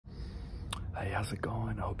Hey, how's it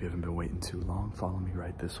going? I hope you haven't been waiting too long. Follow me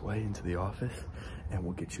right this way into the office and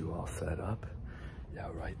we'll get you all set up. Yeah,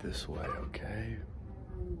 right this way, okay?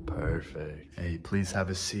 Perfect. Hey, please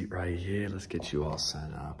have a seat right here. Let's get you all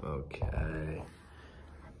set up, okay?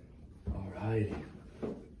 Alrighty.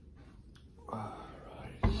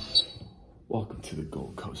 Alright. Welcome to the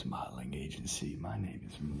Gold Coast Modeling Agency. My name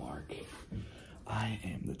is Mark. I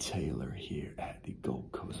am the tailor here at the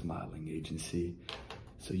Gold Coast Modeling Agency.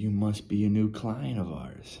 So you must be a new client of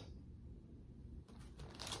ours.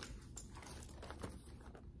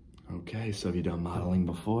 Okay, so have you done modeling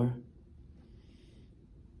before?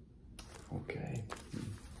 Okay.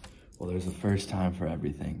 Well, there's a first time for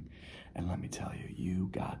everything. And let me tell you, you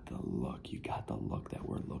got the look. You got the look that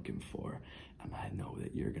we're looking for. And I know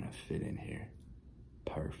that you're gonna fit in here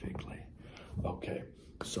perfectly. Okay,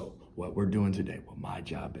 so what we're doing today, what my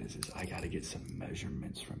job is I gotta get some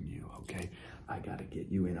measurements from you, okay? I gotta get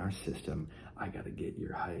you in our system. I gotta get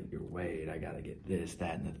your height, your weight. I gotta get this,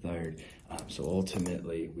 that, and the third. So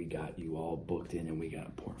ultimately, we got you all booked in and we got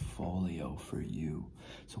a portfolio for you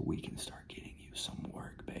so we can start getting you some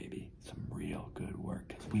work, baby. Some real good work,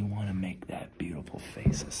 because we wanna make that beautiful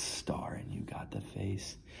face a star, and you got the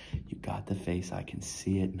face. You got the face, I can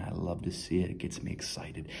see it, and I love to see it. It gets me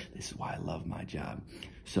excited. This is why I love my job.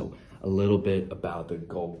 So a little bit about the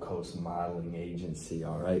Gold Coast Modeling Agency,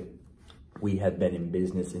 all right? We have been in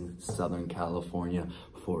business in Southern California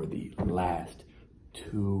for the last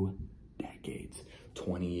 2 decades,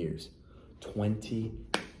 20 years, 20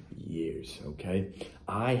 years, okay?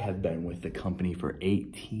 I have been with the company for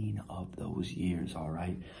 18 of those years, all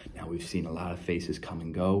right? Now, we've seen a lot of faces come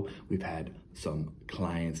and go. We've had some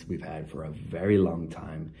clients we've had for a very long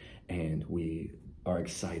time, and we are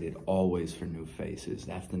excited always for new faces.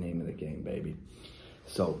 That's the name of the game, baby.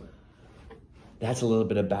 So that's a little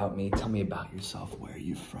bit about me. Tell me about yourself. Where are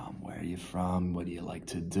you from? Where are you from? What do you like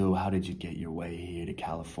to do? How did you get your way here to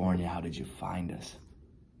California? How did you find us?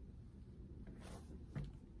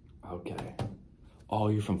 Okay. Oh,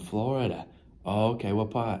 you're from Florida. Oh, okay,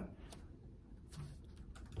 what part?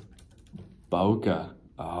 Boca.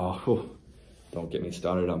 Oh, don't get me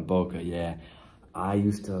started on Boca, yeah. I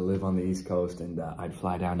used to live on the East Coast, and I'd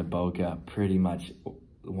fly down to Boca pretty much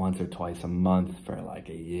once or twice a month for like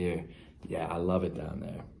a year. Yeah, I love it down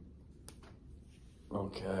there.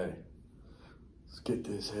 Okay, let's get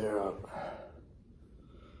this hair up.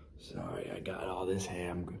 Sorry, I got all this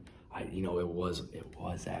hair. You know, it was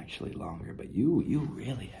actually longer, but you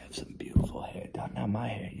really have some beautiful hair. Now my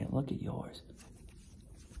hair, look at yours.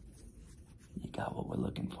 You got what we're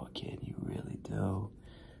looking for, kid. You really do.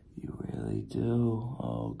 You really do.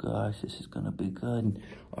 Oh gosh, this is gonna be good.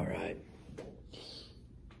 All right.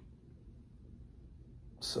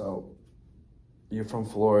 So, you're from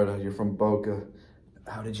Florida, you're from Boca.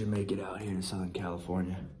 How did you make it out here to Southern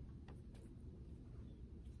California?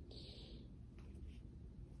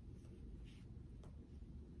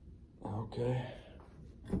 Okay.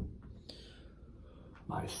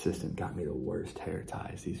 My assistant got me the worst hair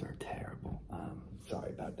ties. These are terrible. Sorry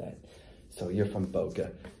about that. So you're from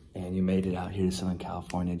Boca, and you made it out here to Southern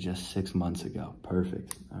California just 6 months ago.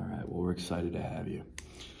 Perfect. All right, well, we're excited to have you.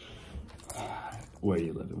 Where do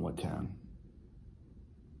you live, in what town?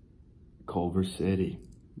 Culver City.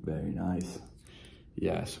 Very nice.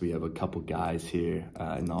 Yes, we have a couple guys here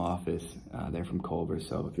in the office. They're from Culver,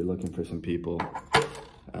 so if you're looking for some people,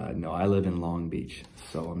 no, I live in Long Beach,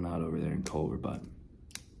 so I'm not over there in Culver, but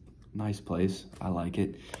nice place. I like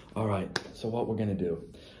it. All right, so what we're gonna do,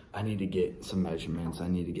 I need to get some measurements. I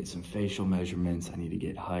need to get some facial measurements. I need to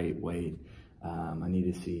get height, weight. I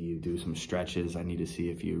need to see you do some stretches. I need to see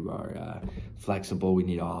if you are flexible. We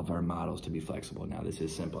need all of our models to be flexible. Now, this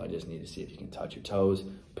is simple. I just need to see if you can touch your toes,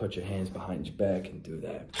 put your hands behind your back, and do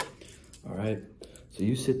that. All right? So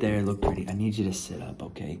you sit there and look pretty. I need you to sit up,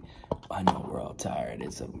 okay? I know we're all tired.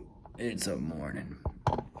 It's a morning.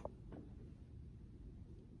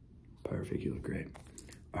 Perfect. You look great.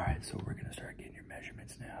 All right, so we're gonna start getting your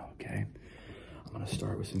measurements now, okay? I'm gonna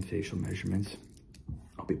start with some facial measurements.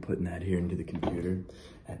 I'll be putting that here into the computer,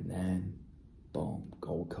 and then, boom,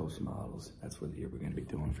 Gold Coast Models. That's what we're gonna be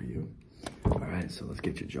doing for you. All right, so let's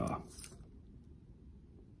get your jaw.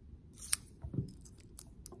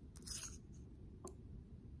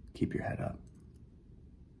 Keep your head up.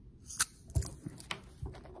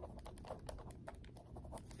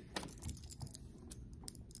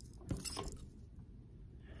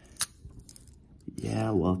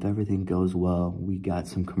 Yeah, well, if everything goes well, we got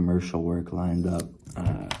some commercial work lined up.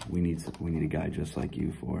 We need a guy just like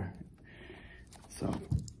you for. So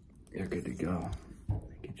you're good to go.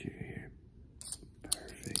 Get you here.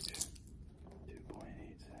 Perfect.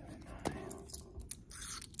 2.879.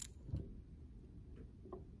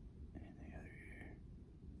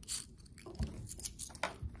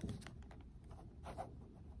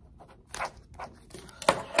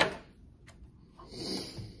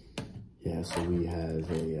 Yeah, so we have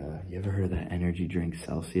a, you ever heard of that energy drink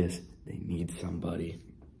Celsius? They need somebody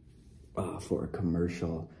for a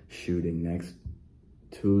commercial shooting next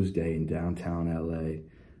Tuesday in downtown LA.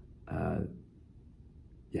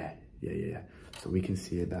 Yeah. So we can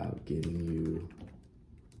see about getting you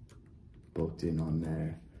booked in on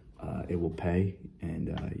there. It will pay,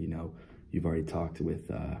 and you know, you've already talked with,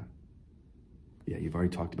 you've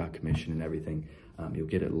already talked about commission and everything. You'll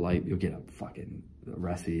get it light, you'll get a fucking, the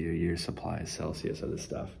rest of your year's supply of Celsius of this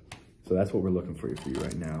stuff. So that's what we're looking for you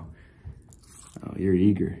right now. Oh, you're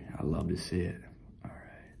eager. I love to see it. All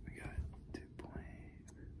right, we got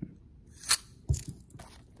 2.8.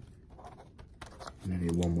 And I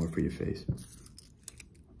need one more for your face.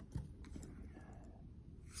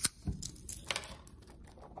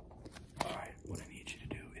 All right, what I need you to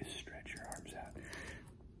do is stretch your arms out.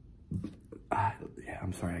 Yeah,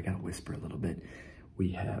 I'm sorry, I gotta whisper a little bit.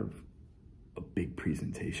 We have a big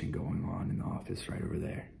presentation going on in the office right over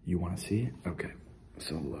there. You wanna see it? Okay,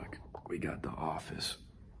 so look, we got the office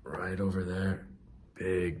right over there.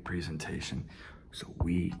 Big presentation. So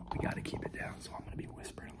we gotta keep it down. So I'm gonna be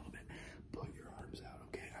whispering a little bit. Put your arms out,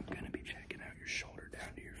 okay? I'm gonna be checking out your shoulder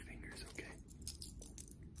down to your fingers, okay?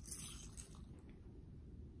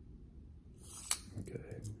 Okay.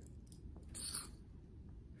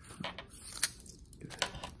 Good.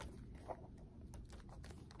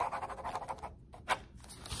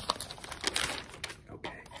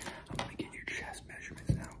 Okay, I'm gonna get your chest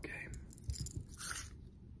measurements now, okay?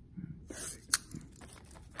 Perfect.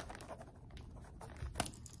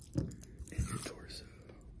 And your torso.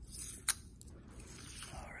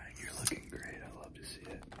 All right, you're looking great. I love to see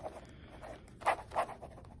it.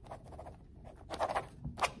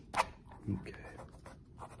 Okay.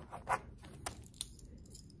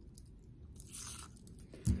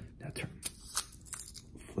 Now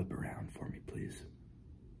flip around for me, please.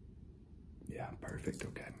 Yeah, perfect,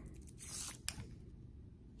 okay.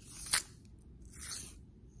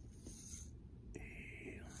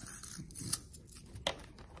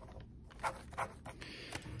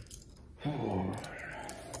 Oh.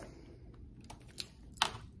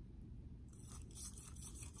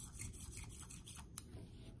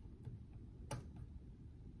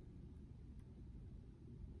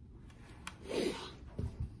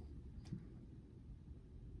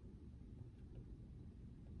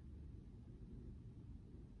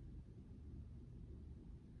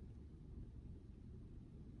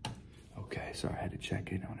 Okay, sorry, I had to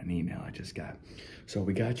check in on an email I just got. So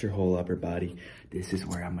we got your whole upper body. This is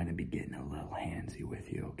where I'm gonna be getting a little handsy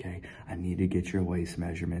with you, okay? I need to get your waist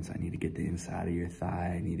measurements. I need to get the inside of your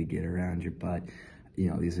thigh. I need to get around your butt. You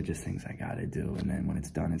know, these are just things I gotta do. And then when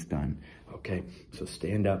it's done, it's done. Okay, so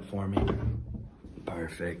stand up for me.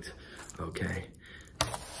 Perfect, okay.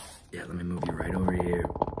 Yeah, let me move you right over here.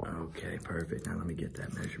 Okay, perfect. Now let me get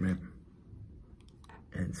that measurement.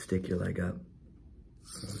 And stick your leg up.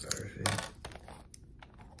 Perfect.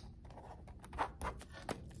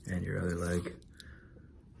 And your other leg.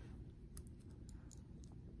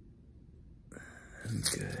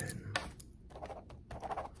 Good.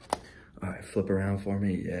 All right, flip around for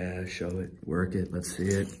me. Yeah, show it, work it, let's see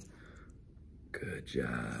it. Good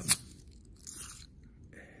job.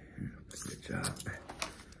 Good job.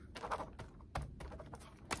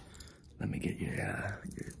 Let me get your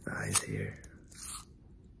thighs here.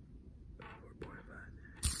 4.5.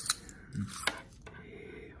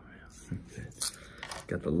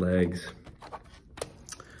 Got the legs.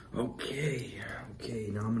 Okay,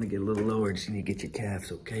 now I'm gonna get a little lower. Just need to get your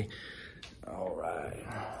calves, okay? All right.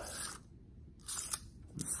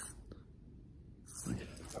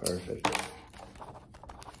 Perfect.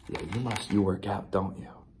 Yeah, you work out, don't you?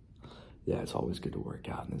 Yeah, it's always good to work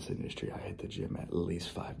out in this industry. I hit the gym at least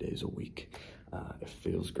 5 days a week. It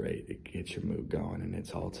feels great. It gets your mood going, and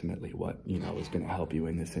it's ultimately what, you know, is going to help you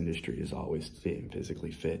in this industry is always being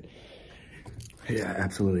physically fit. Yeah,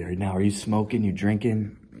 absolutely. Right now, are you smoking? You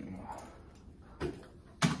drinking?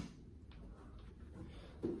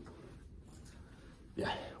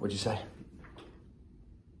 Yeah, what'd you say?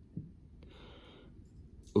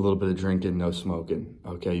 A little bit of drinking, no smoking.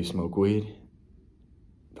 Okay, you smoke weed?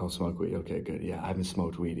 Don't smoke weed. Okay, good. Yeah, I haven't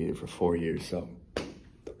smoked weed either for 4 years, so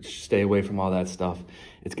stay away from all that stuff.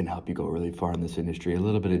 It's gonna help you go really far in this industry. A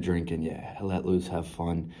little bit of drinking, yeah, let loose, have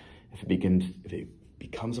fun. If it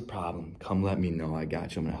becomes a problem, come let me know. I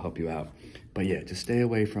got you. I'm gonna help you out. But yeah, just stay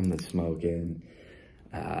away from the smoking,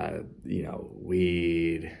 you know,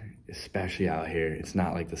 weed, especially out here. It's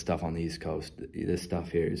not like the stuff on the East Coast. This stuff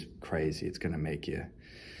here is crazy. It's gonna make you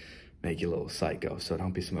a little psycho. So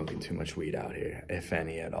don't be smoking too much weed out here, if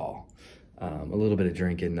any at all. A little bit of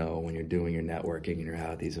drinking though, when you're doing your networking and you're out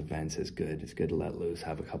at these events is good. It's good to let loose,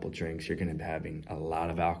 have a couple drinks. You're gonna be having a lot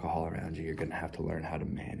of alcohol around you. You're gonna have to learn how to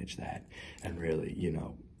manage that and really, you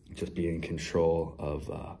know, just be in control of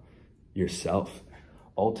yourself.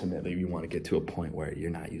 Ultimately, you want to get to a point where you're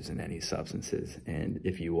not using any substances. And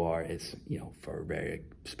if you are, it's, you know, for a very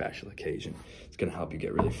special occasion. It's gonna help you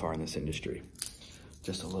get really far in this industry.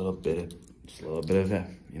 Just a little bit of,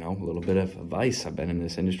 you know, a little bit of advice. I've been in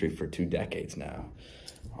this industry for 2 decades now.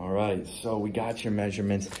 All right, so we got your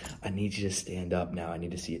measurements. I need you to stand up now. I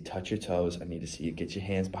need to see you touch your toes. I need to see you get your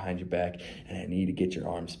hands behind your back, and I need to get your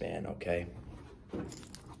arm span, okay?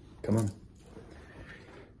 Come on.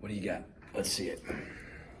 What do you got? Let's see it.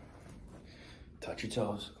 Touch your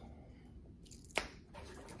toes.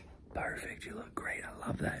 Perfect, you look great, I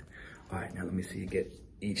love that. All right, now let me see you get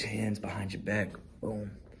each hands behind your back.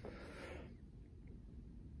 Boom.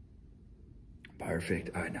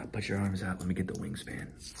 Perfect. All right, now put your arms out. Let me get the wingspan.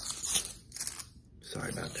 Sorry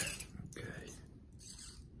about that. Okay.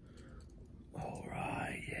 All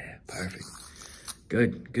right, yeah, perfect.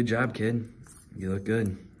 Good, good job, kid. You look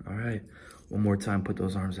good. All right, one more time, put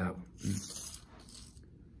those arms out.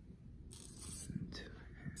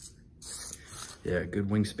 Yeah, good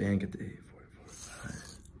wingspan, get the 8, 4, 5.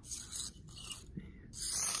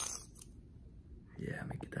 Yeah, let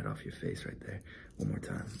me get that off your face right there. One more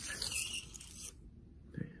time.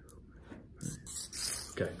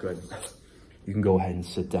 Okay, good. You can go ahead and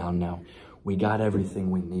sit down now. We got everything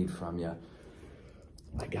we need from you.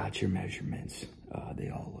 I got your measurements. They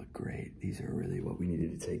all look great. These are really what we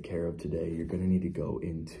needed to take care of today. You're gonna need to go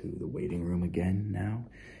into the waiting room again now.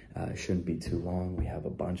 It shouldn't be too long. We have a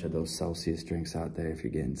bunch of those Celsius drinks out there if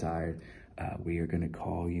you're getting tired. We are gonna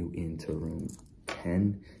call you into room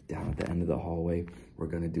 10 down at the end of the hallway. We're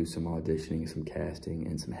gonna do some auditioning, some casting,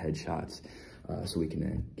 and some headshots so we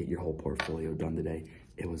can get your whole portfolio done today.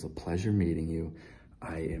 It was a pleasure meeting you.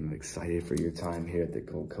 I am excited for your time here at the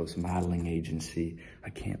Gold Coast Modeling Agency. I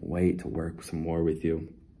can't wait to work some more with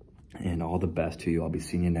you. And all the best to you. I'll be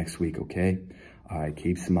seeing you next week, okay? All right,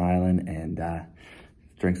 keep smiling and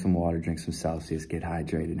drink some water, drink some Celsius, get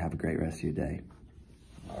hydrated, and have a great rest of your day.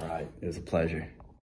 All right, it was a pleasure.